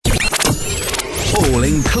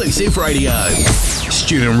All-inclusive radio.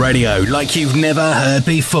 Student radio like you've never heard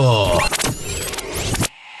before.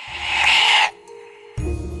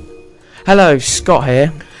 Hello, Scott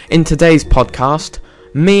here. In today's podcast,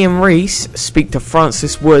 me and Reese speak to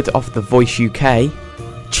Francis Wood of The Voice UK.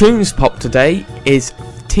 Tunes Pop today is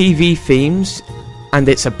TV themes, and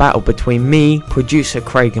it's a battle between me, producer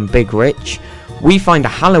Craig and Big Rich. We find a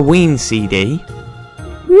Halloween CD.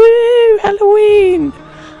 Woo, Halloween!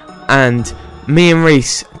 And me and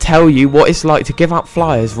Reese tell you what it's like to give out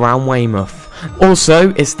flyers round Weymouth.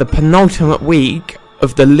 Also, it's the penultimate week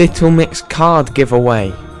of the Little Mix card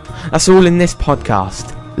giveaway. That's all in this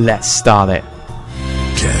podcast. Let's start it.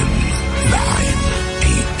 10, 9,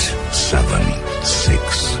 8, 7,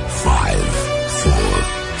 6, 5, 4,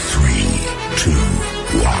 3, 2, 1,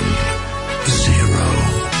 0.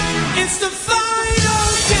 It's the final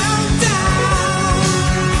countdown.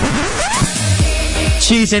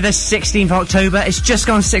 Tuesday the 16th of October, it's just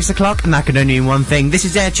gone 6 o'clock and that can only mean one thing. This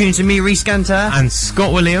is Air Tunes and me, Reese Gunter. And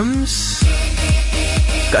Scott Williams.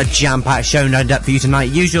 Got a jam-packed show lined up for you tonight.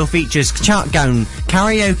 Usual features, chart gown,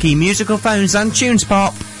 karaoke, musical phones and tunes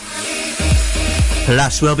pop.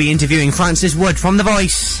 Plus we'll be interviewing Francis Wood from The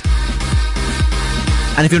Voice.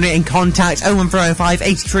 And if you're in contact, 01405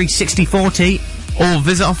 83 60 40. Or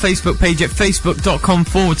visit our Facebook page at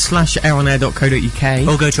facebook.com/aironair.co.uk.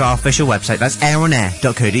 Or go to our official website, that's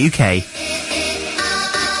aironair.co.uk.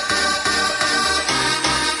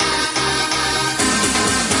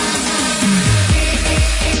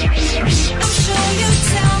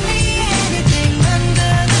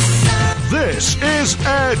 This is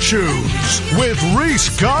Air Tunes with Reese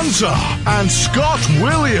Gunter and Scott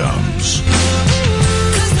Williams.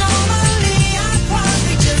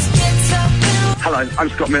 Hello, I'm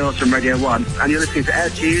Scott Mills from Radio 1, and you're listening to Air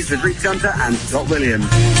Tunes with Reese Gunter and Scott Williams.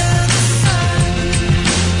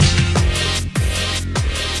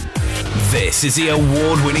 This is the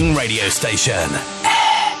award-winning radio station.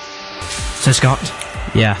 So Scott,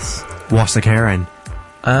 Yes. what's occurring?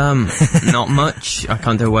 Not much. I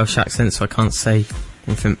can't do a Welsh accent, so I can't say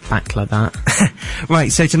anything back like that.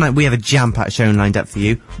 Right, so tonight we have a jam-packed show lined up for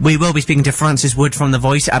you. We will be speaking to Francis Wood from The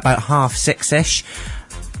Voice at about 6:30ish.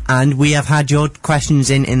 And we have had your questions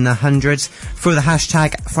in the hundreds through the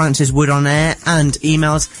hashtag Francis Wood on Air and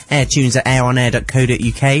emails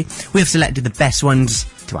airtunes@aironair.co.uk. We have selected the best ones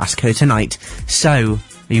to ask her tonight. So,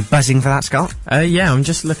 are you buzzing for that, Scott? Yeah, I'm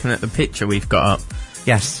just looking at the picture we've got up.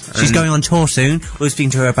 Yes. She's going on tour soon. We'll be speaking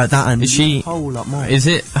to her about that and Is she- a whole lot more. Is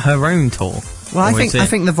it her own tour? Well, I Or is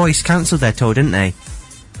think it- The Voice cancelled their tour, didn't they?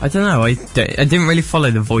 I don't know. I didn't really follow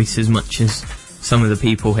The Voice as much as some of the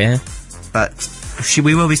people here. But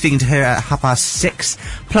we will be speaking to her at 6:30.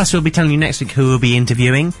 Plus, we'll be telling you next week who we'll be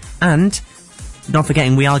interviewing. And, not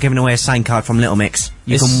forgetting, we are giving away a signed card from Little Mix.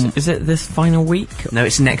 Is it this final week? No,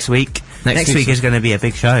 it's next week. Next week's week is going to be a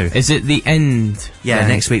big show. Is it the end? Yeah, then?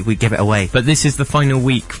 next week we give it away. But this is the final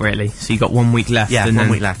week, really. So you got 1 week left. Yeah, and 1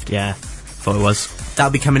 then- week left. Yeah, thought it was.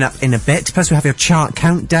 That'll be coming up in a bit. Plus, we have your chart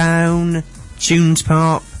countdown, tunes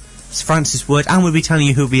pop, it's Francis Wood, and we'll be telling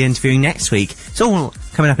you who we'll be interviewing next week. It's all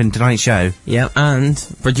coming up in tonight's show. Yeah, and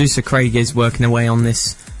producer Craig is working away on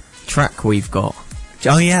this track we've got.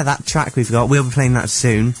 Oh yeah, that track we've got. We'll be playing that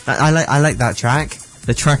soon. I like that track.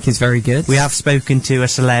 The track is very good. We have spoken to a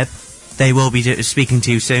celeb. They will be speaking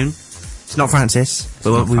to you soon. It's not Francis.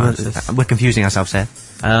 not Francis. We're confusing ourselves here.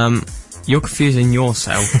 You're confusing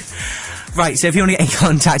yourself. Right, so if you want to get in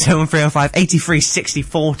contact, 01305 83 60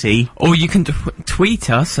 40. Or you can tweet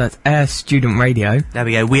us at Air Student Radio. There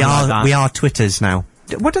we go. We are Twitters now.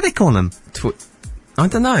 What do they call them? I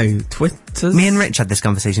don't know. Twitters? Me and Rich had this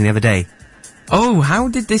conversation the other day. Oh, how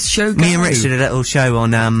did this show go? Me and Rich did a little show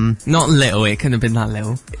on, Not little, it couldn't have been that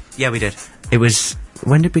little. Yeah, we did. It was...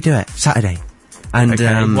 When did we do it? Saturday. And,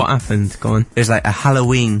 Okay, what happened? Go on. It was like a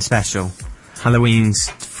Halloween special. Halloween's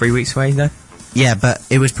 3 weeks away, though? Yeah, but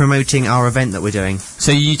it was promoting our event that we're doing.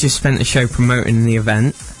 So you just spent the show promoting the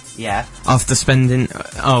event? Yeah. After spending...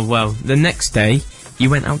 the next day, you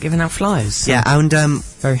went out giving out flyers. So Yeah, and,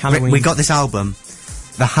 very Halloween. we got this album.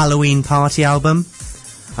 The Halloween Party album.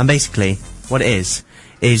 And basically, what it is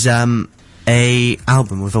a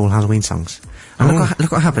album with all Halloween songs. And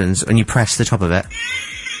look what happens when you press the top of it.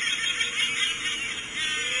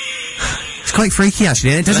 It's quite freaky,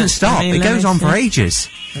 actually, and it doesn't stop. It goes on for ages.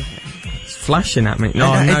 It's flashing at me.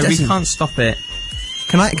 No, it we doesn't. can't stop it.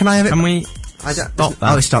 Can I have it? Can we stop that?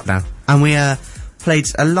 Oh, it's stopped now. And we played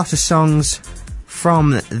a lot of songs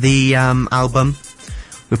from the album.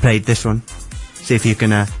 We played this one. See if you can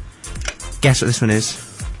guess what this one is.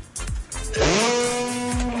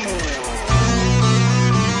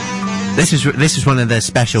 This is one of the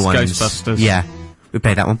special ones. Ghostbusters. Yeah. We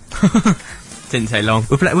played that one. Didn't take long.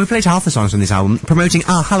 We played half the songs on this album, promoting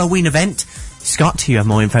our Halloween event. Scott, you have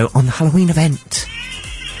more info on the Halloween event.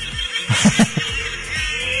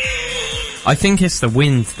 I think it's the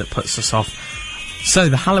wind that puts us off. So,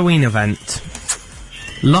 the Halloween event.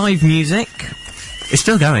 Live music. It's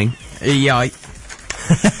still going. Yeah,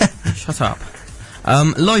 Shut up.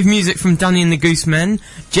 Live music from Danny and the Goosemen,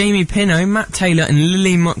 Jamie Pinnow, Matt Taylor and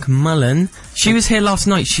Lily McMullen. She was here last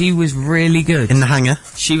night. She was really good. In the hangar.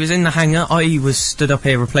 She was in the hangar. I was stood up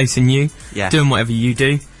here replacing you. Yeah. Doing whatever you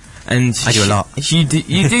do. And I do a lot. You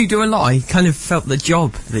do a lot. I kind of felt the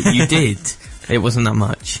job that you did. It wasn't that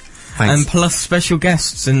much. Thanks. And plus special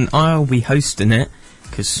guests, and I'll be hosting it.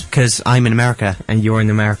 Because I'm in America. And you're in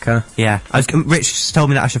America. Yeah. Rich told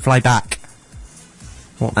me that I should fly back.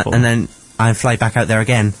 What for? And then I fly back out there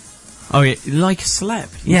again. Oh, yeah, like a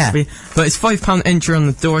celeb. Yeah. But it's £5 entry on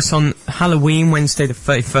the door. It's on Halloween, Wednesday the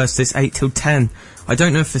 31st. It's 8 till 10. I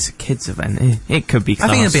don't know if it's a kids' event. It could be class.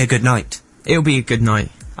 I think it'll be a good night. It'll be a good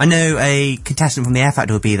night. I know a contestant from the Air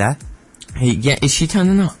Factor will be there. Yeah, is she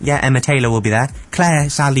turning up? Yeah, Emma Taylor will be there. Claire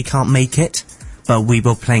sadly can't make it, but we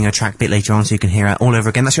will be playing a track a bit later on so you can hear her all over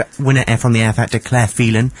again. That's your winner from the Air Factor, Claire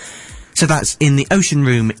Phelan. So that's in the Ocean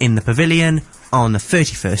Room in the Pavilion on the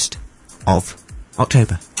 31st of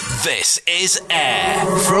October. This is Air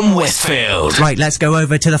from Westfield. Right, let's go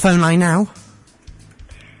over to the phone line now.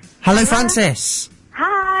 Hello, Francis.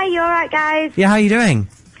 Hi, you alright, guys? Yeah, how are you doing?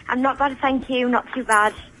 I'm not bad, thank you, not too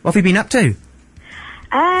bad. What have you been up to?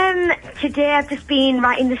 Today I've just been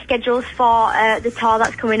writing the schedules for the tour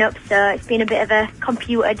that's coming up, so it's been a bit of a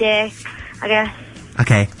computer day, I guess.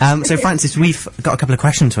 Okay, so Francis, we've got a couple of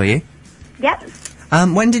questions for you. Yep.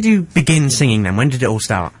 When did you begin singing then? When did it all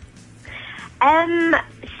start?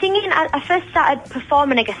 Singing, I first started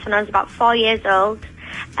performing, I guess, when I was about 4 years old,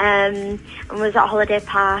 and was at Holiday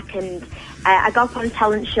Park, and I got up on a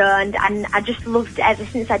talent show, and I just loved it ever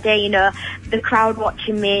since that day, you know, the crowd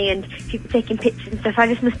watching me and people taking pictures and stuff. I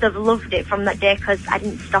just must have loved it from that day, because I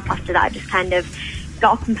didn't stop after that. I just kind of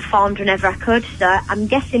got up and performed whenever I could, so I'm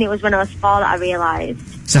guessing it was when I was 4 that I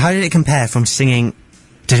realised. So how did it compare from singing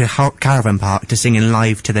to Caravan Park to singing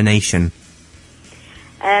live to the nation?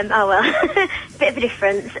 Oh well, bit of a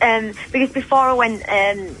difference, because before I went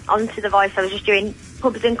onto The Voice, I was just doing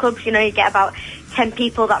pubs and clubs, you know, you get about 10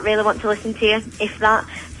 people that really want to listen to you, if that,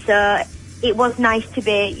 so it was nice to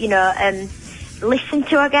be, you know, listened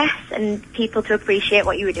to, I guess, and people to appreciate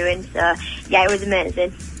what you were doing, so yeah, it was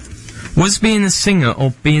amazing. Was being a singer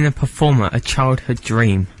or being a performer a childhood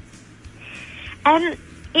dream? I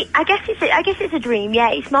guess it's a dream,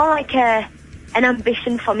 yeah, it's more like an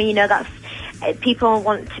ambition for me, you know, that's, people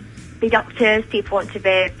want to be doctors, people want to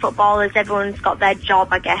be footballers, everyone's got their job,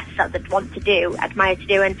 I guess, that they'd want to do, admire to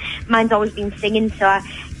do, and mine's always been singing, so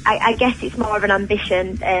I guess it's more of an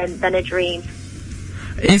ambition than a dream.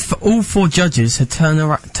 If all 4 judges had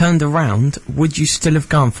turned around, would you still have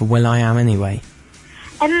gone for Will I Am anyway?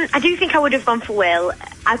 I do think I would have gone for Will.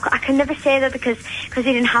 I can never say that because it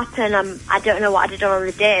didn't happen. I don't know what I'd have done on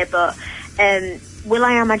the day, but Will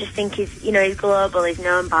I Am, I just think is, you know, he's global, he's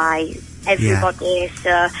known by everybody,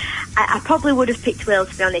 so I probably would have picked Will,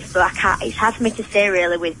 to be honest, but I can't, it's hard for me to say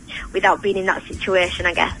really without being in that situation,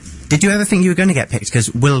 I guess. Did you ever think you were going to get picked?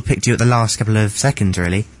 Because Will picked you at the last couple of seconds,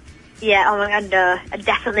 really. Yeah, oh my god, no. I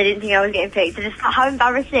definitely didn't think I was getting picked. I just thought, how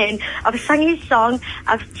embarrassing. I've sang his song,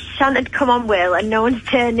 I've chanted "Come on, Will," and no one's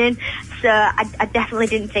turning, so I definitely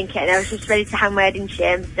didn't think it, and I was just ready to hang my head in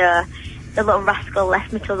shame, so the little rascal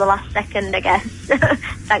left me till the last second, I guess.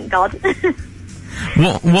 Thank God.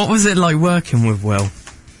 What was it like working with Will?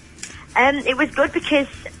 It was good because,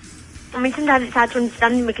 I mean, sometimes it's hard to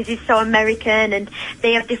understand him because he's so American and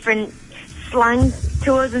they have different slang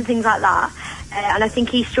to us and things like that. And I think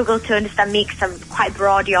he struggled to understand me because I'm quite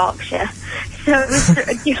broad Yorkshire. So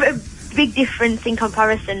it was a big difference in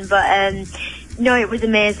comparison. But, no, it was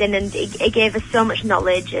amazing, and it gave us so much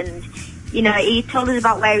knowledge, and, you know, he told us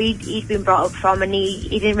about where he'd been brought up from, and he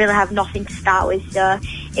didn't really have nothing to start with, so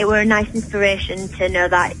it were a nice inspiration to know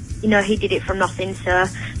that, you know, he did it from nothing, so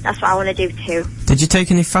that's what I want to do too. Did you take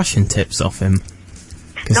any fashion tips off him?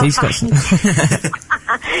 Because he's got some...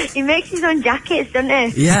 He makes his own jackets,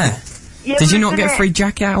 doesn't he? Yeah. Did you not get a free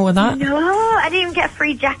jacket out of that? No, I didn't even get a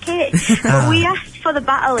free jacket. But we asked for the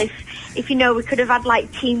battle if you know, we could have had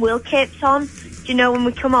like Team Will capes on. Do you know when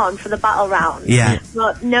we come on for the battle round? Yeah.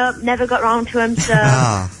 But no, never got round to him, so...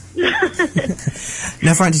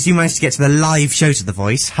 Now, Francis, you managed to get to the live show to The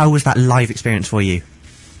Voice. How was that live experience for you?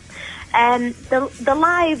 The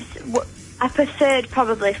lives, I preferred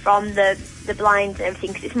probably from the blinds and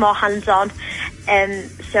everything, because it's more hands-on.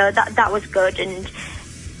 So that was good, and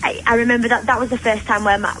I I remember that was the first time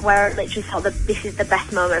where I literally thought that this is the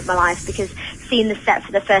best moment of my life, because seeing the set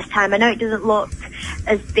for the first time, I know it doesn't look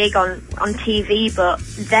as big on TV, but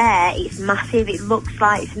there it's massive. It looks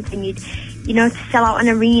like something to sell out an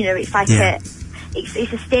arena. It's like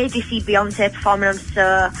it's a stage you see Beyonce performing on,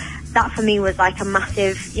 so that for me was like a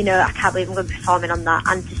massive, I can't believe I'm going to be performing on that,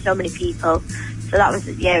 and to so many people. So that was,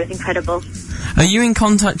 it was incredible. Are you in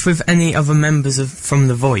contact with any other members from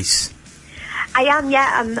The Voice? I am, yeah.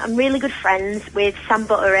 I'm really good friends with Sam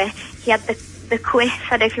Buttery. He had the quiff.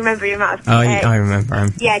 I don't know if you remember him. I remember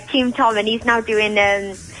him. Yeah, Team Tom, and he's now doing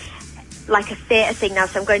like a theatre thing now,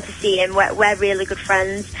 so I'm going to see him. We're really good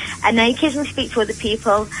friends, and I occasionally speak to other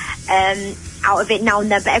people out of it now and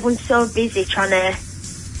then. But everyone's so busy trying to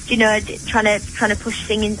push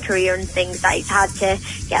singing career and things that it's hard to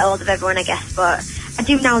get hold of everyone, I guess. But I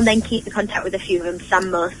do now and then keep in contact with a few of them. Sam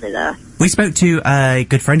mostly, though. We spoke to a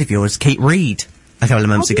good friend of yours, Kate Reid, a couple of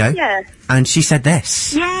months ago, and she said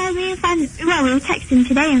this. Yeah, we were texting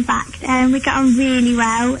today, in fact. We got on really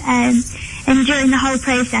well, and during the whole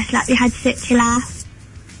process, we had such a laugh.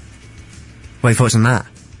 What are your thoughts on that?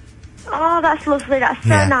 Oh, that's lovely. That's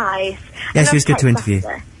so nice. Yeah, she was good to interview.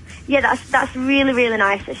 Yeah, that's really, really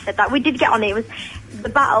nice that she said that. We did get on it. The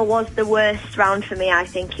battle was the worst round for me, I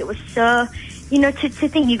think. It was so, to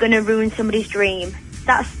think you're going to ruin somebody's dream.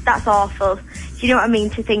 That's awful. Do you know what I mean?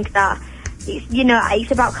 To think that,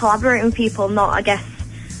 it's about collaborating with people, not, I guess...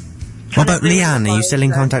 What about Leanne? Are you still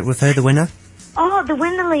in contact with her, the winner? Oh, the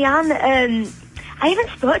winner, Leanne. I haven't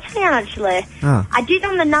spoke to Leanne, actually. Oh. I did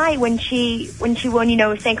on the night when she won,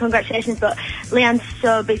 saying congratulations, but Leanne's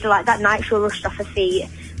so busy. Like, that night she rushed off her feet,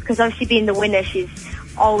 because obviously being the winner, she's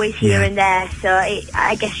always here and there, so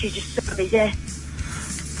I guess she's just so busy.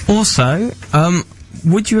 Also,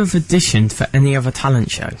 would you have auditioned for any other talent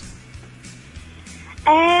shows?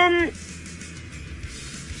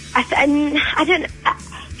 I don't.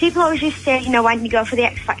 People always just say, why didn't you go for the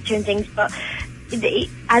X Factor and things, but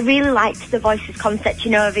I really liked The Voice's concept,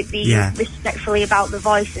 of it being respectfully about the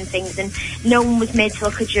voice and things, and no one was made to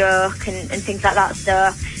look a joke and things like that.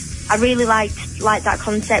 So I really liked that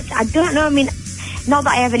concept. I don't know. I mean, not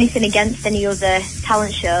that I have anything against any other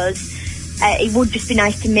talent shows. It would just be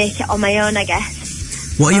nice to make it on my own, I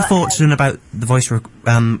guess. What are your thoughts then about The Voice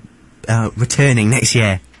returning next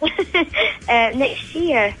year? Next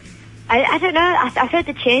year? I don't know. I've heard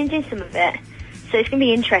they're changing some of it, so it's going to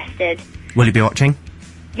be interesting. Will you be watching?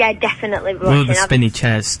 Yeah, definitely watching. Will the spinny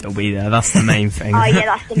chairs still be there? That's the main thing. Oh,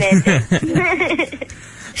 yeah, that's the main thing.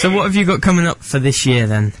 So what have you got coming up for this year,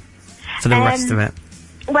 then? For the rest of it?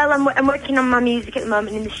 Well, I'm working on my music at the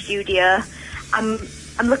moment in the studio. I'm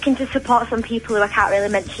looking to support some people who I can't really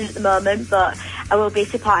mention at the moment, but I will be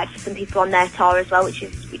supported for some people on their tour as well, which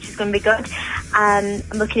is going to be good. I'm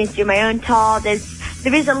looking into doing my own tour.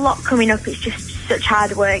 There is a lot coming up. It's just such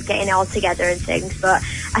hard work getting it all together and things, but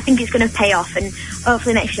I think it's going to pay off, and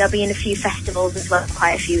hopefully next year I'll be in a few festivals as well,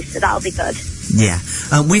 quite a few, so that'll be good. Yeah.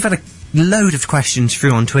 We've had a load of questions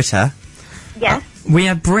through on Twitter. Yeah. We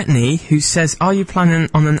had Brittany, who says, are you planning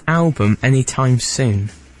on an album anytime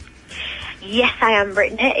soon? Yes, I am,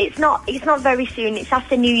 Brittany. It's not very soon. It's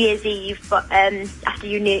after New Year's Eve, but after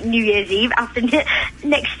New Year's Eve, after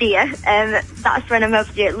next year. That's when I'm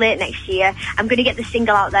hoping to do it, late next year. I'm going to get the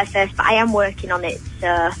single out there first, but I am working on it,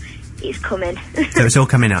 so it's coming. So it's all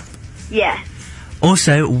coming up. Yeah.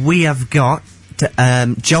 Also, we have got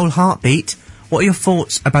Joel Heartbeat. What are your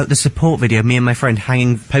thoughts about the support video? Me and my friend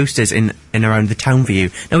hanging posters in around the town for you.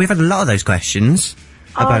 Now we've had a lot of those questions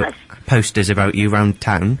about posters about you around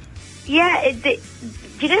town. Yeah, do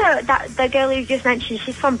you know that the girl who you just mentioned?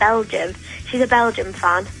 She's from Belgium. She's a Belgium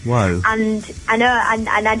fan. Whoa! And I know, and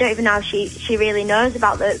I don't even know if she really knows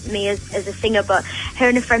about me as a singer. But her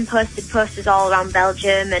and a friend posted posters all around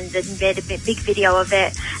Belgium, and they made a big video of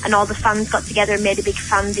it. And all the fans got together and made a big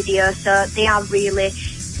fan video. So they are really,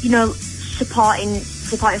 supporting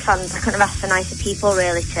fans. I couldn't have asked for nicer people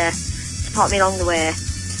really to support me along the way.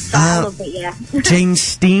 So I love it, yeah. Jane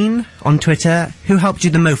Steen on Twitter. Who helped you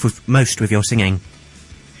the most with your singing?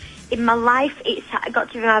 In my life, I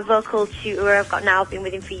got to be my vocal tutor I've got now. I've been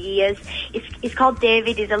with him for years. He's called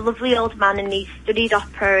David. He's a lovely old man, and he's studied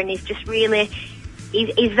opera, and he's just really,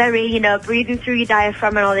 he's very, breathing through your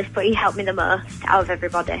diaphragm and all this, but he helped me the most out of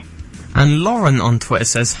everybody. And Lauren on Twitter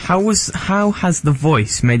says, how has The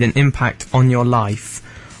Voice made an impact on your life?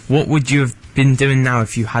 What would you have been doing now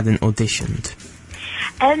if you hadn't auditioned?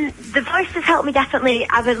 The Voice has helped me definitely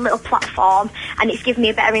have a little platform, and it's given me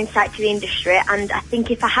a better insight to the industry. And I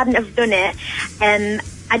think if I hadn't have done it,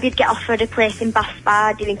 I did get offered a place in Bath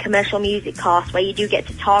Spa doing commercial music course, where you do get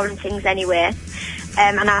to tour and things anyway.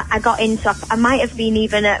 and I got in, so I might have been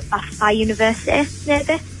even at Bath University,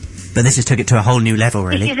 maybe. But this has took it to a whole new level,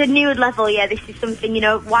 really. This is a new level, yeah. This is something,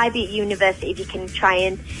 why be at university if you can try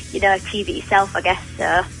and, achieve it yourself, I guess,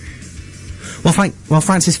 so. Well,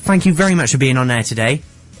 Francis, thank you very much for being on there today.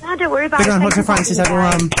 No, don't worry about Big it. round of applause for Francis,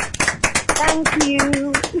 everyone. Thank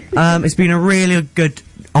you. It's been a really good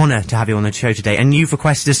honour to have you on the show today, and you've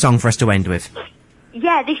requested a song for us to end with.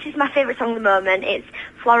 Yeah, this is my favourite song at the moment. It's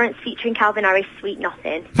Florence featuring Calvin Harris, Sweet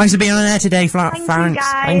Nothing. Thanks for being on there today, Florence. Thank you,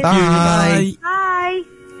 guys. Bye. Bye.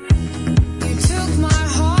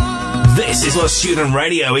 This is what student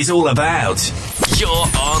radio is all about. You're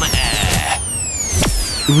on air.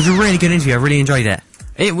 It was a really good interview. I really enjoyed it.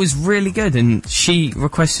 It was really good, and she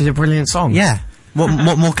requested a brilliant song. Yeah.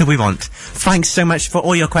 What more could we want? Thanks so much for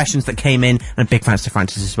all your questions that came in, and big thanks to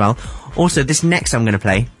Francis as well. Also, this next I'm going to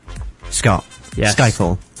play, Scott. Yes.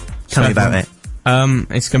 Skyfall. Tell me about it.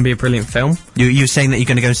 It's going to be a brilliant film. You were saying that you're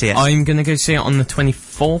going to go see it? I'm going to go see it on the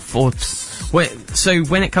 24th, so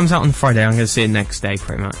when it comes out on Friday, I'm going to see it next day,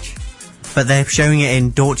 pretty much. But they're showing it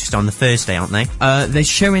in Dorchester on the Thursday, aren't they? They're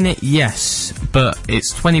showing it, yes, but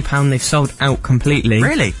it's £20. They've sold out completely.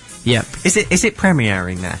 Really? Yep. Is it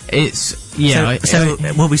premiering there? It's, yeah. So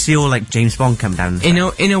will we see all, like, James Bond come down?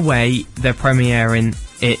 In a way, they're premiering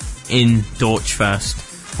it in Dorch first.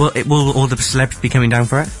 Will all the celebrities be coming down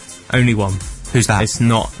for it? Only one. Who's that? It's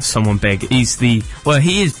not someone big. He is big.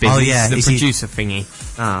 He's the producer thingy.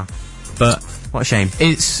 Ah. But what a shame.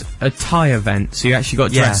 It's a tie event, so you actually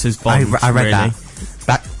got dressed as Bond. I read really.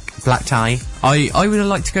 that. Black tie. I would have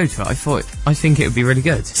liked to go to it. I think it would be really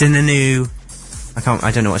good. It's in the new, I don't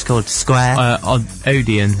know what it's called, Square?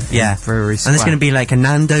 Odeon. Yeah. Brewery Square. And there's going to be like a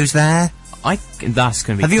Nando's there? That's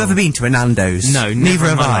going to be Have you ever been to a Nando's? No, neither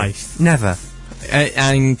have in my I. life. Never.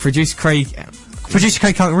 And Producer Craig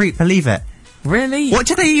can't believe it. Really? What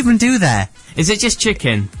do they even do there? Is it just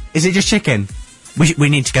chicken? Is it just chicken? We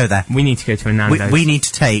need to go there. We need to go to a Nando's. We need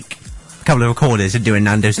to take a couple of recorders and do a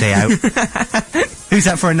Nando's day out. Who's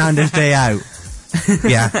up for a Nando's day out?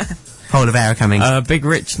 Yeah. Whole of air coming. Big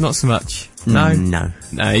Rich, not so much. No? No,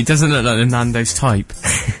 he doesn't look like the Nando's type.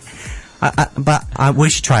 But we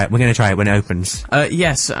should try it. We're going to try it when it opens.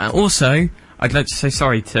 Yes, also, I'd like to say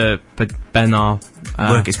sorry to Ben, our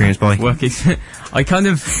work experience boy. I kind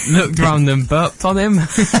of looked around and burped on him.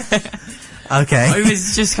 Okay. I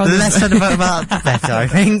was just kind of... Less said about better, I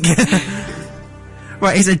think.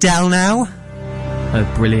 Right, is Adele now? A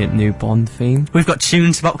brilliant new Bond theme. We've got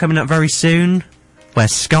Tune Spot coming up very soon, where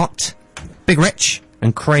Scott, Big Rich,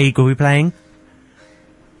 and Craig will be playing.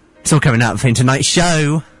 It's all coming up in tonight's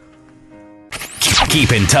show.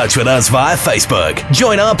 Keep in touch with us via Facebook.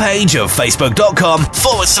 Join our page of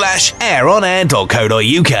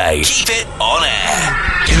facebook.com/aironair.co.uk. Keep it on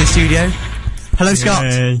air. In the studio. Hello, Scott.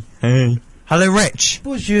 Hey. Hello, Rich.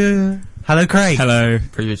 Bonjour. Hello, Craig. Hello.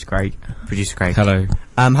 Producer Craig. Hello.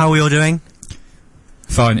 How are we all doing?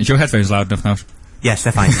 Fine. Is your headphones loud enough now? Yes,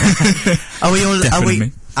 they're fine. Are we all?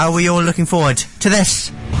 Are we all looking forward to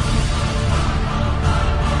this?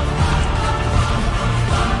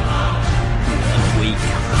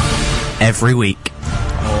 Every week.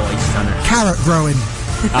 Oh, he's done it. Carrot growing.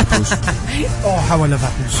 Apples. Oh, how I love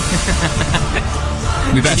apples.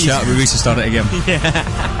 We better shut up. We need to start it again.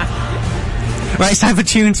 Yeah. Right, it's time for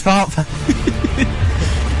Tune Spot.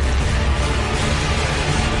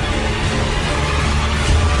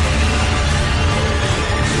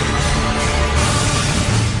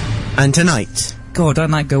 And tonight, God,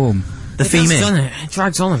 don't that go on? the theme is. Done it. It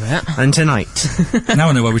drags on a bit. And tonight. Now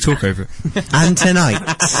I know why we talk over it. And tonight.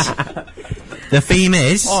 The theme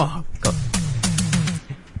is. Oh, God.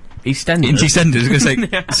 EastEnders. Into EastEnders, I was going to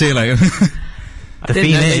say, see you later. The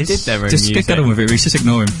theme They is. did their own Just music. get on with it, Reece. Just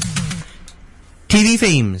ignore him. TV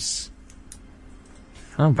themes.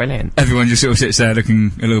 Oh, brilliant. Everyone just sort of sits there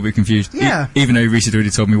looking a little bit confused. Yeah. Even though Reece had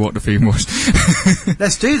already told me what the theme was.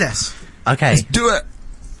 Let's do this. Okay. Do it!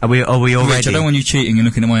 Are we all Rich, ready? I don't want you cheating and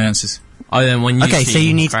looking at my answers. I don't want you Okay, so cheating,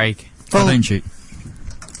 you need- Craig. Full- I don't cheat.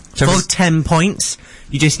 So Full if 10 points.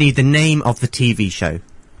 You just need the name of the TV show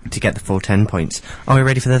to get the full 10 points. Are we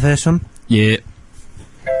ready for the first one? yeah.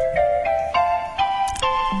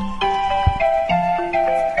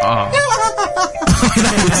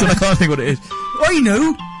 I can't think what it is. I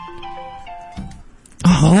know.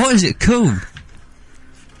 Oh, what is it called?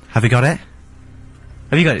 Have you got it?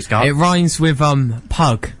 Have you got it, Scott? It rhymes with, pug.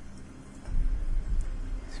 Pug.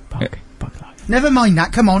 Yeah. Pug life. Never mind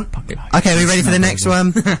that. Come on. Pug life. Okay, are we ready for the next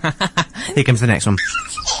one? Here comes the next one.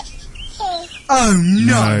 Oh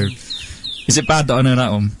no. Is it bad that I know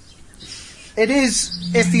that one? It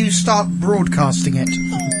is if you start broadcasting it.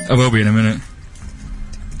 I will be in a minute.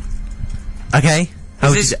 Okay,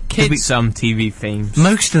 Oh, Is this kids' TV themes?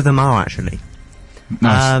 Most of them are, actually.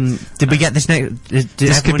 Nice. Did we get this next?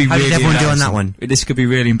 This could be how really did everyone do on embarrassing. that one? This could be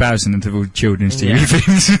really embarrassing to all children's TV Yeah.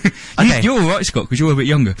 things. Okay. You're alright, Scott, because you're a bit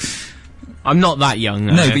younger. I'm not that young.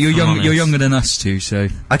 No, but you're if I'm young. You're honest. younger than us two, so.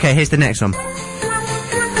 Okay, here's the next one.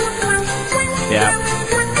 Yeah.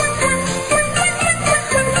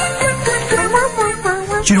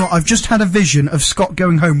 Do you know what? I've just had a vision of Scott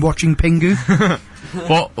going home watching Pingu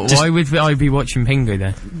What? Why would I be watching Pingu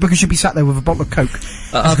then? because you'd be sat there with a bottle of Coke.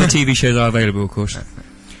 Other TV shows are available, of course.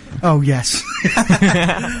 Oh, yes.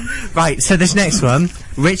 Right, so this next one,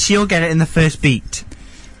 Rich, you'll get it in the first beat.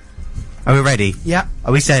 Are we ready? Yeah.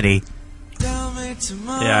 Are we steady?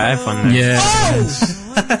 Yeah, everyone knows. Yeah.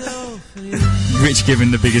 Rich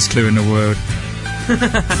giving the biggest clue in the world.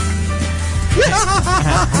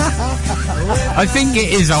 I think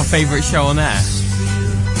it is our favourite show on air.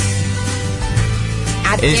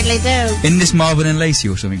 In this Marvin and Lacey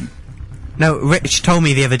or something. No, Rich told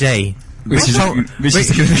me the other day. Rich told me on Actually,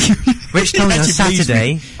 please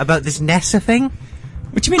Saturday about this Nessa thing.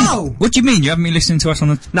 What do you mean? Oh! What do you mean? You haven't been listening to us on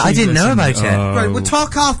the... No, I didn't know about it. Right, we'll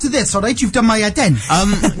talk after this, alright? You've done my head in.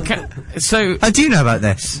 So, I do know about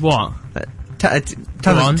this. what? Tell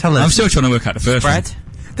Go on. us. I'm still trying to work out the first Brad?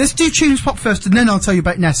 Let's do Tunes Pop first, and then I'll tell you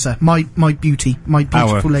about Nessa, my beauty, my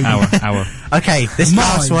beautiful lady. Hour. Okay, this Mine.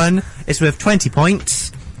 last one is worth 20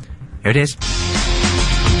 points. Here it is.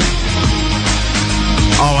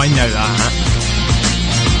 Oh, I know that.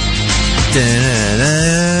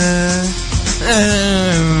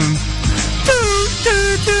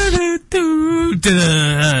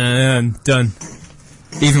 Done.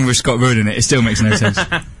 Even with Scott ruining it, it still makes no sense.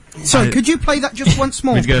 So, could you play that just once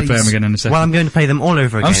more, We're going to please? play them again in a second. Well, I'm going to play them all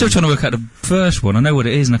over again. I'm still trying to work out the first one. I know what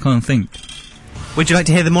it is and I can't think. Would you like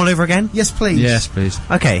to hear them all over again? Yes, please. Yes, please.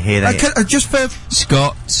 Okay, here they are. Just for...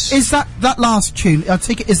 Scott. Is that last tune, I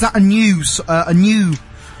take it, is that a new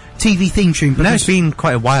TV theme tune? No, Because- it's been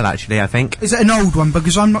quite a while actually, I think. Is it an old one?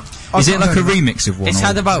 Because I'm not... Is I've it not like a heard of remix of one? It's or-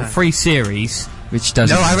 had about 3 series. Which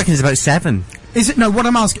doesn't... No, I reckon it's about 7. Is it, no, what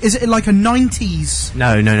I'm asking, is it like a 90s?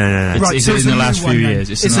 No. It's, Right, it's so it's in a the new last one few then. years.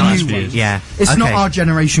 It's It's in a the last new few one. years. Yeah. It's not Okay. our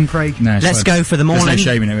generation, Craig. No, it's Let's fine. go for them all There's no in.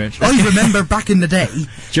 shame in it, Rich. I remember back in the day.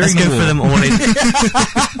 During Let's the go war. for them all in.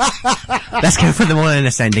 Let's go for them all in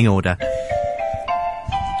ascending order. Oh,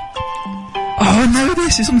 I know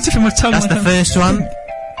this. It's on the tip of my tongue. That's the first one.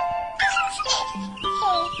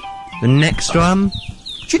 The next one.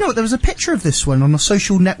 Do you know what? There was a picture of this one on a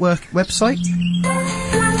social network website.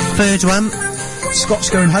 Third one. Scott's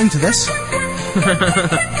going home to this. And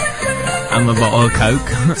a bottle of Coke.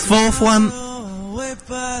 Fourth one.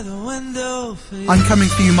 I'm coming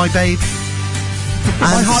for you, my babe.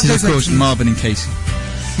 My And, heart This is, goes of out course, to you. Marvin and Casey.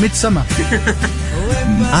 Midsummer.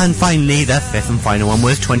 and finally, the fifth and final one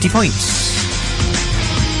was 20 points.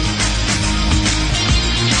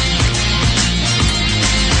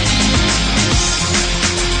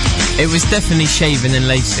 It was definitely Shaven and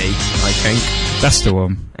Lacey, I think. That's the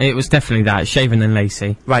one. It was definitely that, Shaven and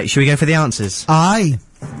Lacey. Right, should we go for the answers? Aye.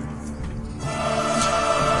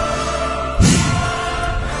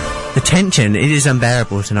 The tension, it is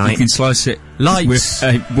unbearable You tonight. can slice it Lights. with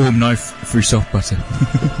a warm knife through soft butter.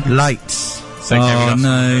 Lights. Oh,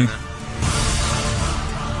 no.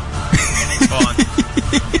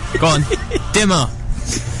 Go on. Dimmer.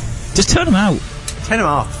 Just turn them out. Turn them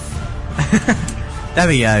off. There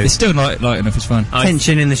we go. It's still light enough, it's fine.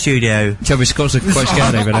 Tension in the studio. Chubby Scott's looking quite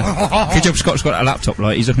scared over there. Good job Scott's got a laptop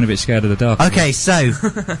light, he's looking a bit scared of the dark. Okay, so,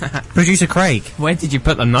 Producer Craig, Where did you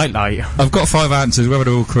put the nightlight? I've got 5 answers, whether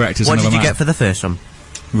they're all correct is what another did you matter. get for the first one?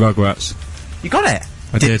 Rugrats. You got it?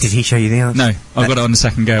 I did. Did he show you the answer? No, I've got it on the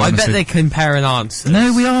second go, I bet honestly. they're comparing answers.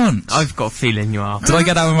 No, we aren't. I've got a feeling you are. Did I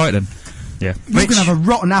get that one right then? Yeah. You're Rich. going to have a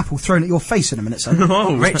rotten apple thrown at your face in a minute,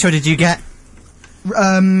 son. Rich, what did you get?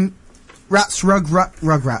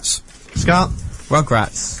 Rugrats. Scott?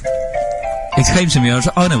 Rugrats. It came to me, I was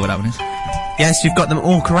like, oh, I know what that one is. Yes, you've got them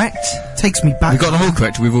all correct. Takes me back. We've got them all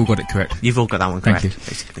correct, we've all got it correct. You've all got that one Thank correct, you.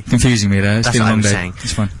 basically. Confusing me there, it's That's been a what long I'm day. saying.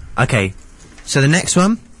 It's fine. Okay, so the next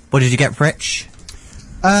one, what did you get, Rich?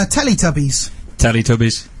 Teletubbies.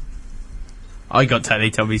 Teletubbies. I got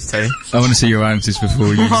Teletubbies too. I want to see your answers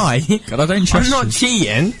before you... Why? God, I don't trust I'm not you.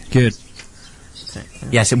 cheating. Good.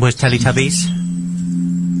 Yes, it was Teletubbies.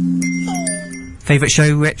 Favourite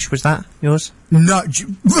show, Rich, was that yours? No.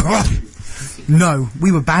 No,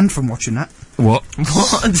 we were banned from watching that. What?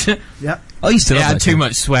 What? Yep. I used to It love had that too show.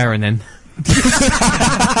 much swearing in.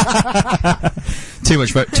 Too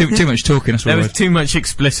much talking, that's what There it was was. too much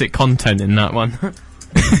explicit content in that one.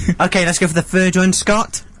 Okay, let's go for the third one,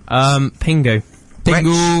 Scott. Pingu.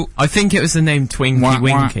 Tingle. I think it was the name Twinkie Wah,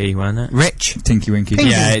 wah. Winky, wasn't it? Rich, Tinky Winky.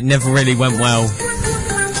 Yeah, it never really went well.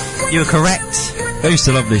 you were correct. I used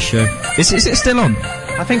to love this show. Is it still on?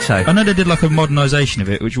 I think so. I know they did like a modernisation of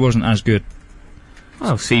it, which wasn't as good.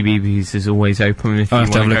 Well, CBeebies is always open if you I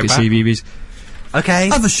want have to have a to look go at back. CBeebies. Okay.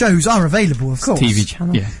 Other shows are available, of course. TV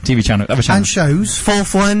channel. Yeah, TV channel. Other channel. And shows.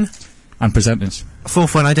 Fourth one. And presenters.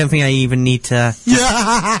 Fourth one, I don't think I even need to...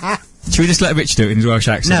 Should we just let Rich do it in his Welsh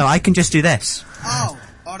accent? No, I can just do this. Oh,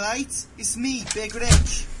 alright. It's me, Big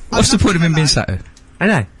Rich. What's the point of him being sat here? I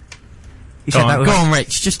know. You Go said that on, with- go on,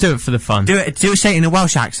 Rich. Just do it for the fun. Do it, say it in a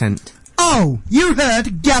Welsh accent. Oh, you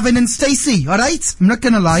heard Gavin and Stacey, alright? I'm not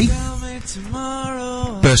gonna lie.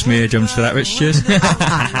 Burst me eardrums for that, Rich. Cheers.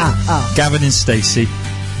 Gavin and Stacey.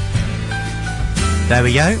 There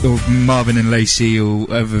we go. Or Marvin and Lacey, or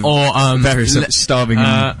various starving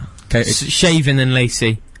and... Shaving and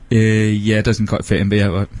Lacey. Yeah, it doesn't quite fit in, but yeah,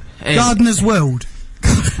 right. Gardener's World.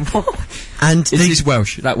 And It's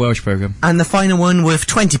Welsh, that Welsh programme. And the final one with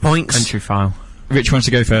 20 points. Country File. Rich wants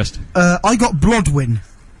to go first. I got Blodwyn.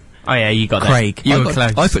 Oh yeah, you got Craig. that. You were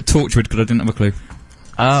close. I put Torchwood because I didn't have a clue.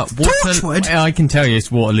 Torchwood? I can tell you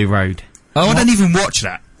it's Waterloo Road. Oh, I don't even watch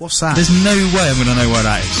that. What's that? There's no way I'm going to know what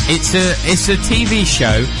that is. It's a TV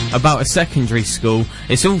show about a secondary school.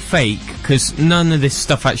 It's all fake because none of this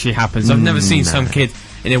stuff actually happens. I've never seen some kid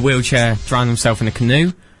in a wheelchair drown himself in a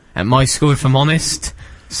canoe at my school, if I'm honest.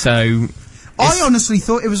 So I honestly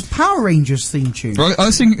thought it was Power Rangers theme tune. Right, I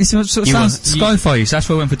was thinking it sort of You sounds were- you- sci-fi, so that's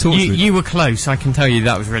why I went for Torchwood. you were close. I can tell you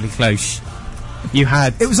that was really close. You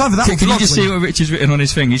had. It was either that or Can you just see Blodwyn. what Rich has written on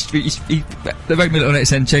his thing? He the very middle of it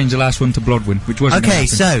said change the last one to Blodwyn, which wasn't Okay,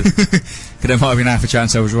 so, Because there might have been half a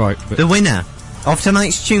chance I was right. But the winner of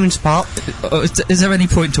tonight's Tunes Pop is there any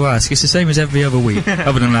point to ask? It's the same as every other week,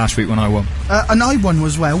 other than last week when I won. And I won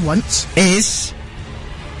as well once. is...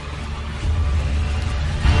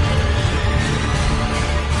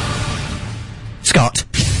 Scott.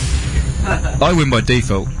 I win by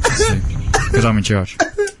default, because I'm in charge.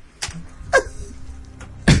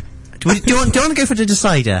 Do you want to go for the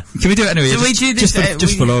decider? Can we do it anyway? So we do this,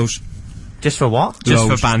 just for lols. Just for what? Just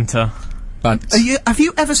Lols. for banter. But Have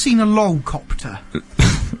you ever seen a lolcopter?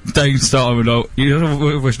 don't start with lol. You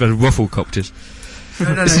know what's better, ruffle copters.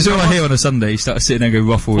 No, This is all I hear on a Sunday. You start sitting there and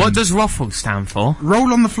go ruffle. What and- does ROFL stand for?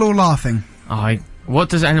 Roll on the floor laughing. What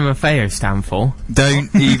does NMFAO stand for?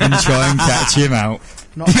 Don't even try and catch him out.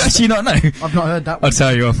 Not You actually not know? I've not heard that I'll one.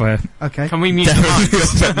 tell you off air. Okay. Can we mute the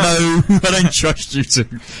mic? No, I don't trust you to.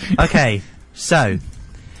 Okay, so,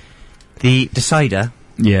 the decider,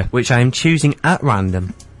 Yeah. which I am choosing at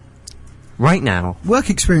random, right now, Work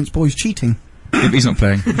experience boys cheating. He's not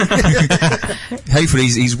playing. Hopefully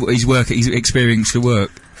he's work. He's experienced the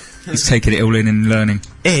work. He's taking it all in and learning.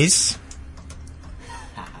 is...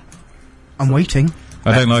 I'm waiting.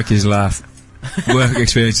 I don't like his laugh. Work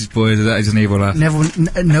experiences, boys. That is an evil laugh.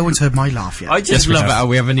 No one's heard my laugh yet. I just Yes, we love have. it how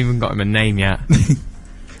we haven't even got him a name yet.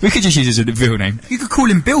 We could just use his real name. You could call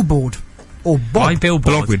him Billboard. Or Bob. Why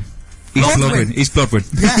Billboard? Blodwyn. He's Blodwyn. Blodwyn. He's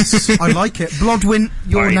Blodwyn. Yes, I like it. Blodwyn,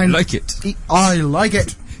 your I name. like it. I like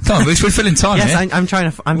it. Come on, we're filling time Yes, here. I'm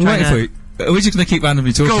trying to... I'm We're trying waiting to... for you. Are we just going to keep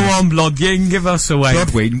randomly talking? Go on, Blodwyn, give us away.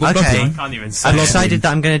 Blodwyn. What Okay. Blodwyn? Can't even say I've it. decided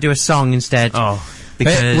that I'm going to do a song instead, Oh.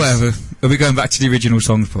 because... Whatever. Are we going back to the original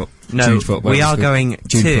songs pop? No, Tunes pop, we whatever are it's called. going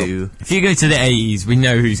Tune to... If you go to the 80s, we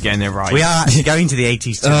know who's getting it right. We are actually going to the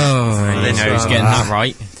 80s too. Oh, They know who's getting that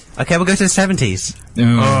right. Okay, we'll go to the 70s.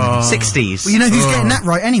 oh. 60s. Well, you know who's getting that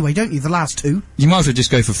right anyway, don't you? The last two. You might as well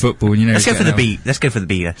just go for football. You know. Let's go who's for the getting B. Let's go for the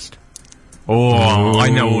B list. Oh, I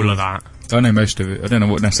know all of that. out. I know most of it. I don't know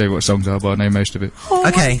what necessarily what songs are, but I know most of it.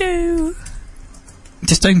 Okay.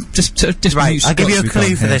 Just don't. Just Right, mute I'll give Scott you a so we clue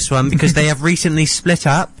can't for hear. this one, because they have recently split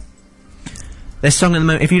up. Their song at the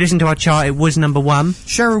moment, if you listen to our chart, it was number 1.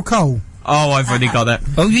 Cheryl Cole. Oh, I've already got it.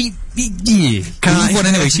 Oh, yeah. Can I- You won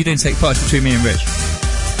anyway, so you didn't take part between me and Rich.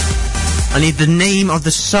 I need the name of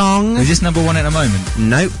the song. Is this number 1 at the moment?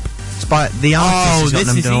 Nope. It's by the artist Oh, has got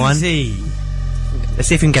this is number 1. easy. Let's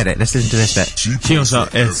see if we can get it. Let's listen to this bit. She was a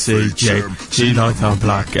S-A-J. She like a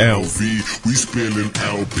black L. We spilling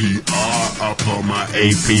LPR up on my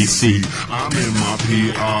APC. I'm in my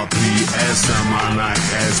PRPS and my Nike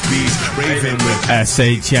SBs. Raving with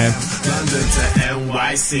S-H-M. London to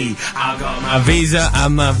NYC. I got my A visa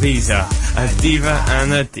and my visa. A diva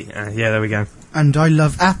and a yeah, there we go. And I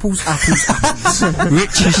love apples, apples, apples.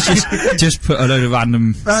 Rich has just put a load of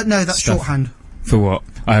random No, that's Stuff. shorthand. for what?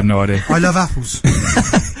 I have no idea. I love apples.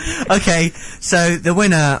 Okay, so the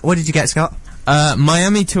winner, what did you get, Scott?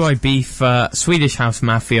 Miami to Ibiza, Swedish House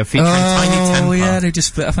Mafia featuring Tiny Temper. Oh yeah, they just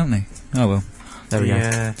split up, haven't they? Oh well. There we go.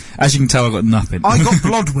 Yeah. As you can tell, I got nothing. I got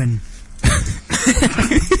Blodwyn.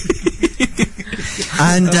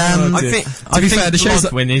 And I think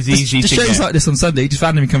Blodwyn is easy the to shows get. like this on Sunday, just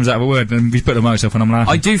randomly comes out of a word and we put them myself and I'm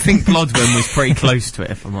laughing. I do think Blodwyn was pretty close to it,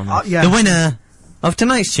 if I'm honest. Yeah. the winner of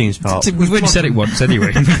tonight's Tunes Pop We've already said it once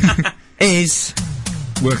anyway. is...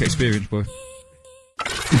 Work experience, boy.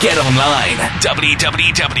 Get online,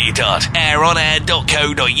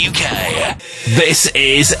 www.aironair.co.uk. This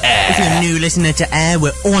is If Air. you're a new listener to Air,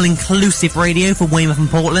 we're all-inclusive radio for Weymouth and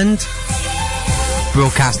Portland.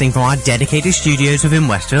 Broadcasting from our dedicated studios within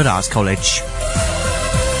Westfield Arts College.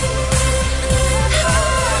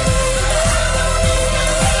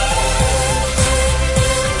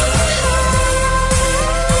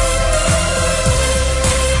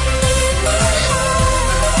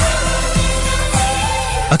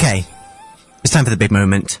 Okay, it's time for the big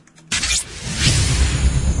moment.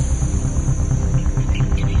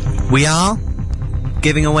 We are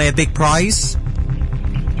giving away a big prize.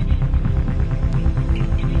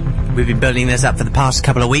 We've been building this up for the past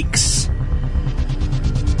couple of weeks.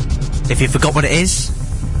 If you forgot what it is,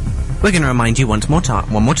 we're going to remind you one more time.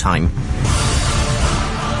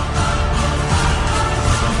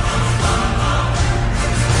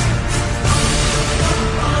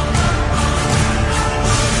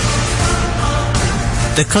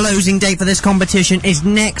 The closing date for this competition is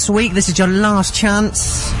next week. This is your last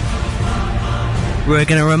chance. We're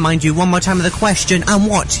going to remind you one more time of the question and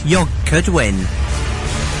what you could win.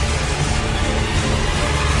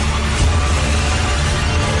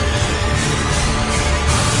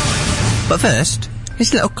 But first,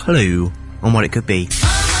 here's a little clue on what it could be.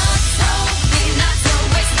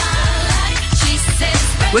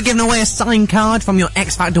 We're giving away a signed card from your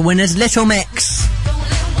X Factor winners, Little Mix.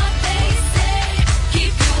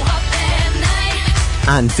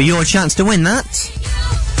 And for your chance to win that,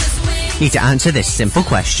 you need to answer this simple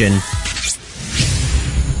question.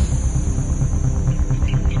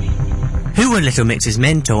 Who were Little Mix's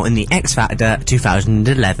mentor in the X Factor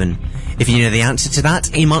 2011? If you know the answer to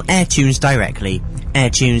that, email AirTunes directly.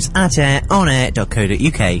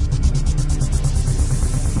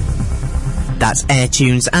 airtunes@aironair.co.uk. That's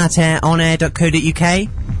airtunes@aironair.co.uk.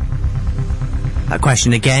 That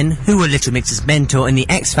question again, who were Little Mix's mentor in the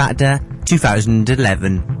X Factor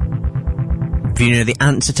 2011? If you know the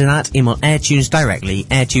answer to that, email AirTunes directly.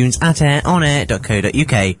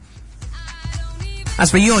 airtunes@aironair.co.uk.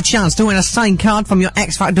 As for your chance to win a signed card from your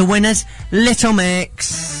X Factor winners, Little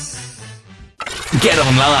Mix. Get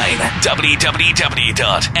online,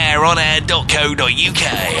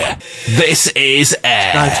 www.aironair.co.uk. This is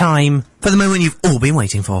Air. Now time for the moment you've all been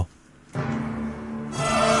waiting for.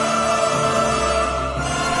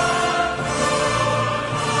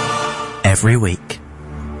 Every week.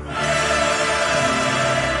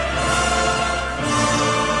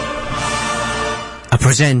 A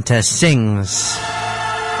presenter sings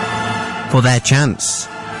for their chance.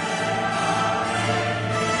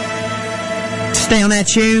 Stay on Air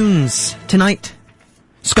Tunes tonight.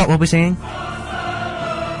 Scott will be singing.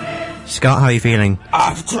 Scott, how are you feeling?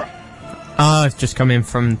 I've just come in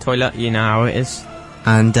from the toilet, you know how it is.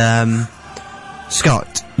 And,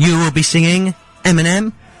 Scott, you will be singing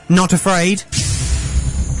Eminem, Not Afraid.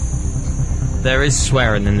 There is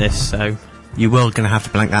swearing in this, so You will gonna have to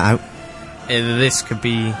blank that out. this could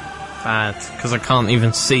be bad, because I can't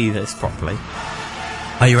even see this properly.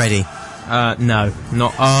 Are you ready? No,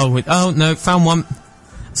 not. Oh no, found one.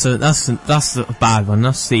 So that's the bad one.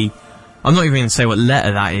 That's the. I'm not even going to say what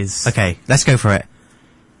letter that is. Okay, let's go for it.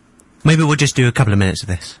 Maybe we'll just do a couple of minutes of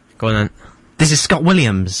this. Go on then. This is Scott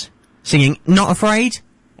Williams singing Not Afraid,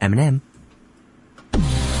 Eminem.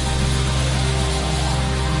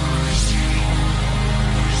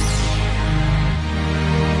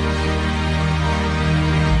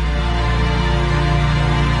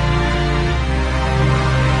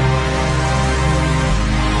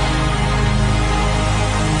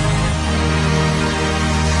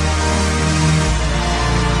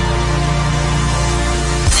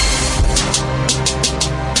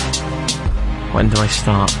 When do I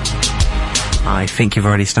start? I think you've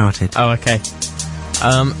already started. Oh, okay.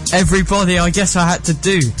 Everybody, I guess I had to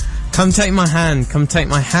do. Come take my hand, come take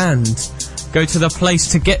my hand. Go to the place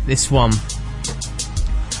to get this one.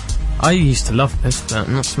 I used to love this, but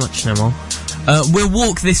not so much no more. We'll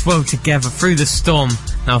walk this world together through the storm.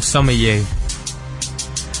 Now, some of you.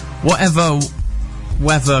 Whatever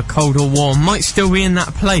weather, cold or warm, might still be in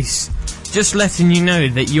that place. Just letting you know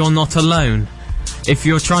that you're not alone. If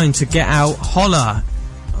you're trying to get out, holler.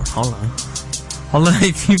 Holler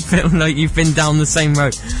if you feel like you've been down the same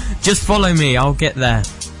road. Just follow me, I'll get there.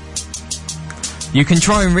 You can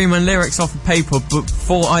try and read my lyrics off of paper, but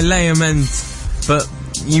before I lay them but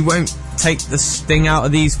you won't take the sting out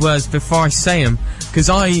of these words before I say them, because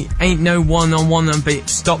I ain't no one-on-one and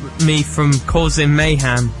stop me from causing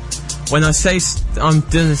mayhem. When I say I'm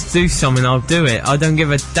gonna do something, I'll do it. I don't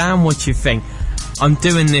give a damn what you think. I'm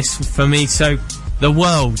doing this for me, so the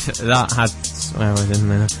world that had swear I didn't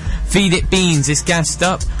know. Feed it beans, it's gassed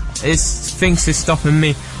up. It thinks it's stopping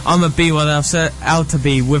me. I'ma be what I've set out to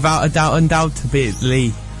be, without a doubt,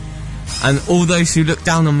 undoubtedly. And all those who look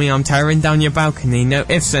down on me, I'm tearing down your balcony. No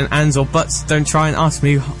ifs and ands or buts, don't try and ask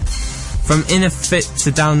me. From Inner Fit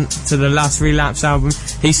to down to the last Relapse album,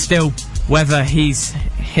 he's still, whether he's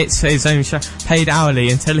hits his own show, paid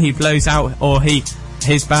hourly until he blows out or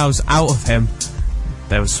his bows out of him.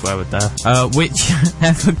 There was a swear word there.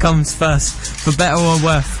 Whichever comes first, for better or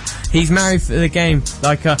worse. He's married for the game,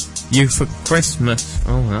 like a you for Christmas.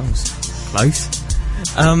 Oh, that was close.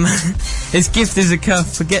 His gift is a curve,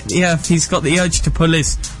 forget the earth. He's got the urge to pull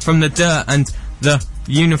his from the dirt and the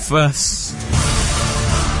universe.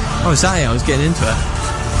 Oh, is that it? I was getting into it.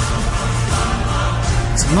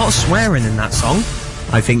 There's a lot of swearing in that song.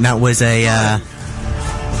 I think that was a,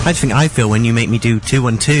 I think I feel when you make me do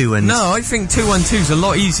 212 and... No, I think 212's a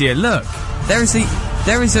lot easier. Look, there's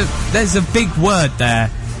a big word there,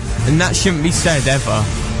 and that shouldn't be said ever.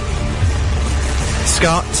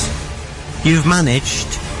 Scott, you've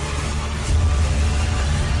managed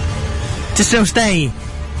to still stay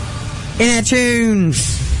in our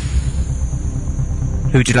tunes.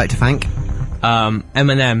 Who would you like to thank?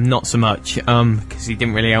 Eminem, not so much, because he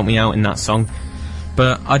didn't really help me out in that song.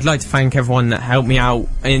 But I'd like to thank everyone that helped me out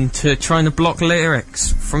into trying to block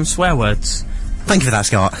lyrics from swear words. Thank you for that,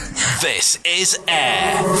 Scott. This is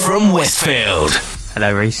Air from Westfield.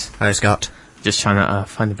 Hello, Reese. Hello, Scott. Just trying to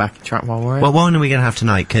find the backing track while we're in. What one are we going to have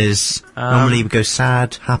tonight? Because normally we go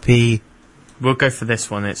sad, happy... We'll go for this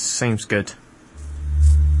one, it seems good.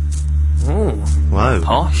 Ooh. Whoa.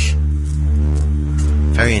 Posh.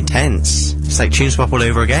 Very intense. It's like Tune Swap all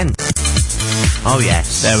over again. Oh,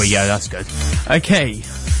 yes. There we go, that's good. Okay,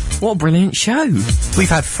 what a brilliant show. We've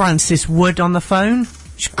had Frances Wood on the phone.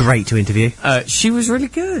 She's great to interview. She was really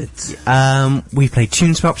good. We played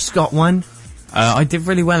Tune Swap, Scott won. I did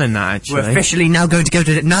really well in that, actually. We're officially now going to go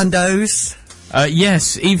to Nando's.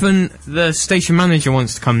 Yes, even the station manager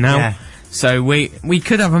wants to come now. Yeah. So we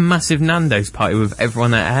could have a massive Nando's party with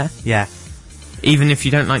everyone at Air. Yeah. Even if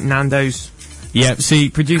you don't like Nando's. Yep, see,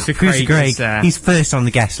 producer Craig is there. He's first on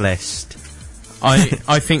the guest list.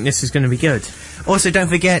 I think this is going to be good. Also, don't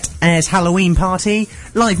forget Air's Halloween party.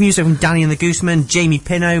 Live music from Danny and the Gooseman, Jamie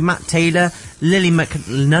Pinnow, Matt Taylor, Lily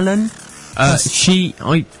McNullen.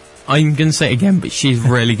 I'm going to say it again, but she's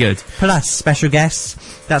really good. Plus special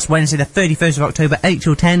guests. That's Wednesday the 31st of October, 8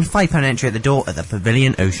 till 10, £5 entry at the door at the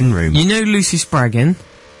Pavilion Ocean Room. You know Lucy Spraggan?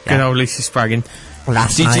 Yeah. Good old Lucy Spraggan.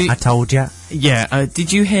 Last night, I told you. Yeah,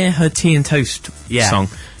 did you hear her Tea and Toast song?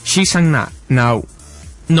 She sang that. Now,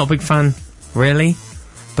 not a big fan, really,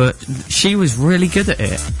 but she was really good at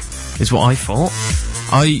it, is what I thought.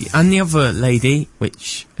 And the other lady,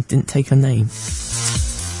 which I didn't take her name.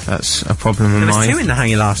 That's a problem of mine. There was two in the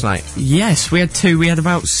hangar last night. Yes, we had two. We had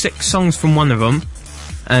about 6 songs from one of them,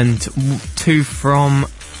 and 2 from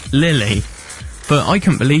Lily. But I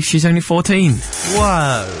couldn't believe she's only 14.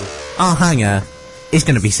 Whoa. Our hangar is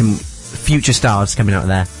going to be some future stars coming out of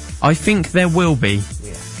there. I think there will be.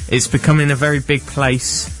 Yeah. It's becoming a very big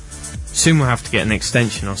place. Soon we'll have to get an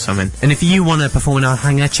extension or something. And if you want to perform in our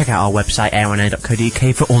hangar, check out our website,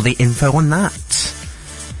 aironair.co.uk, for all the info on that.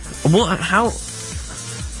 How...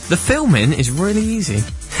 The filming is really easy,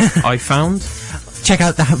 I found. Check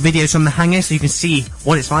out the videos from the hangar so you can see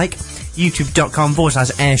what it's like.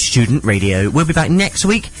 youtube.com/Air Student Radio. We'll be back next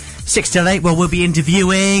week, 6 till 8, where we'll be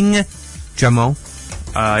interviewing... Drumroll.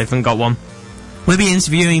 I haven't got one. We'll be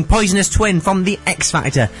interviewing Poisonous Twin from the X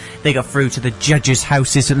Factor. They got through to the judges'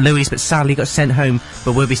 houses at Louis, but sadly got sent home.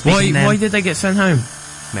 But we'll be speaking to them. Why did they get sent home?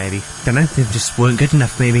 Maybe. Don't know. They just weren't good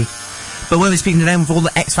enough, maybe. But we'll be speaking to them with all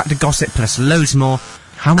the X Factor gossip, plus loads more.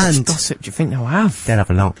 How much gossip do you think they'll have? They'll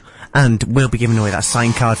have a lot. And we'll be giving away that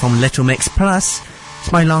signed card from Little Mix. Plus,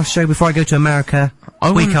 it's my last show before I go to America.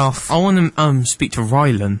 Week off. I want to speak to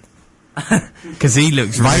Rylan. Because he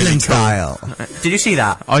looks really cool. Did you see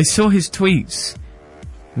that? I saw his tweets.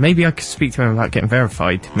 Maybe I could speak to him about getting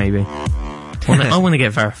verified, maybe. I want to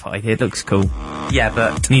get verified. It looks cool. Yeah,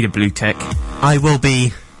 but... Need a blue tick. I will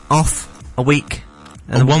be off a week.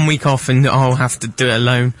 And 1 week off and I'll have to do it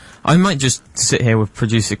alone. I might just sit here with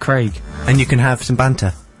producer Craig. And you can have some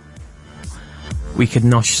banter. We could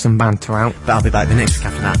nosh some banter out. But I'll be back the next week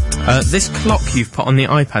after that. This clock you've put on the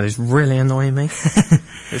iPad is really annoying me.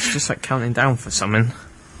 It's just like counting down for something.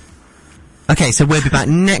 Okay, so we'll be back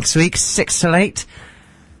next week, 6 till 8.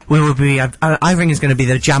 We will be. I think it's going to be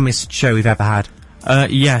the jammiest show we've ever had.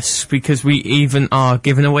 Yes, because we even are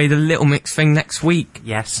giving away the Little Mix thing next week.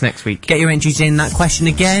 Yes, next week. Get your entries in. That question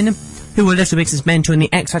again. Who will Little Mix's mentor in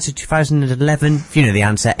the X Factor 2011? If you know the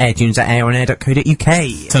answer,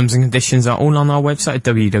 airtunes@aironair.co.uk. Terms and conditions are all on our website at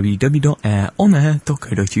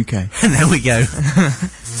www.aironair.co.uk. And there we go.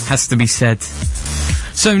 Has to be said.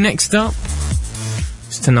 So next up,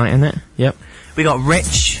 it's tonight, isn't it? Yep. We got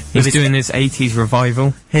Rich. He's doing his 80s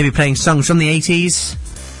revival. He'll be playing songs from the 80s.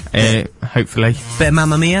 Hopefully. Bit of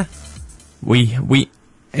Mamma Mia.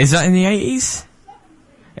 Is that in the 80s?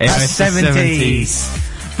 That's 70s.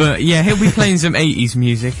 But yeah, he'll be playing some 80s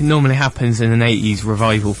music. It normally happens in an 80s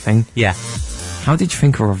revival thing. Yeah. How did you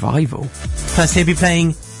think of revival? Plus he'll be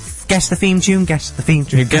playing Guess the Theme Tune, Guess the Theme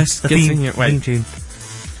Tune, Guess the Theme Tune.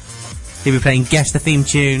 He'll be playing Guess the Theme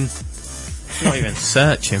Tune. Not even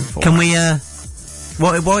searching for Can we,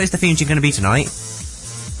 what is the theme tune going to be tonight?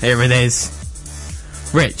 Here it is.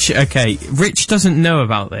 Rich, okay. Rich doesn't know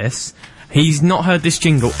about this. He's not heard this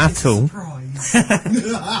jingle at all.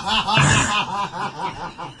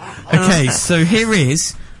 Okay, so here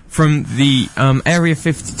is from the Area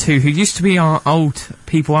 52, who used to be our old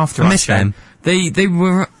people after us. Them. They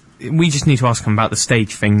were. We just need to ask them about the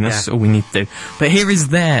stage thing. That's all we need to do. But here is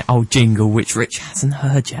their old jingle, which Rich hasn't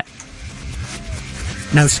heard yet.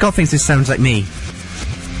 No, Scott thinks this sounds like me.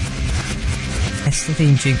 Guess the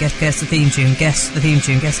theme tune, guess the theme tune, guess the theme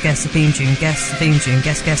tune, guess the theme tune, guess the theme tune,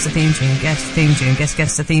 guess the theme tune, guess the theme tune, guess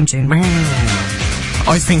the theme tune.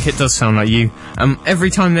 I think it does sound like you. Every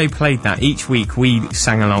time they played that, each week we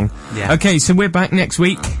sang along. Yeah. Okay, so we're back next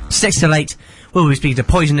week. 6 till 8. We'll be speaking to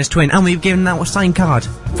Poisonous Twin, and we've given out a signed card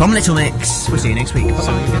from Little Mix. We'll see you next week.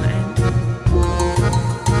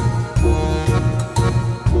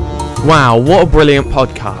 Wow, what a brilliant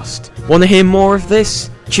podcast. Want to hear more of this?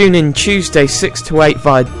 Tune in Tuesday 6 to 8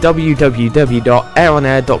 via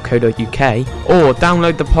www.aironair.co.uk or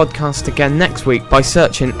download the podcast again next week by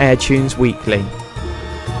searching AirTunes Weekly.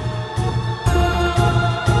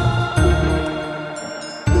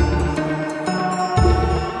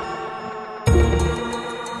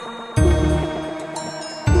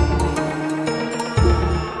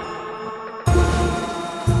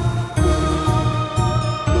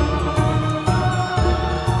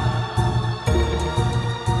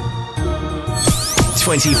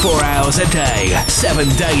 ...24 hours a day, 7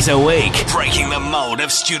 days a week, breaking the mould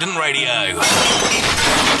of student radio.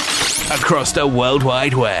 Across the World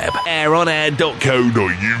Wide Web,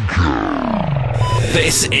 aironair.co.uk.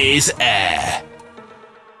 This is Air.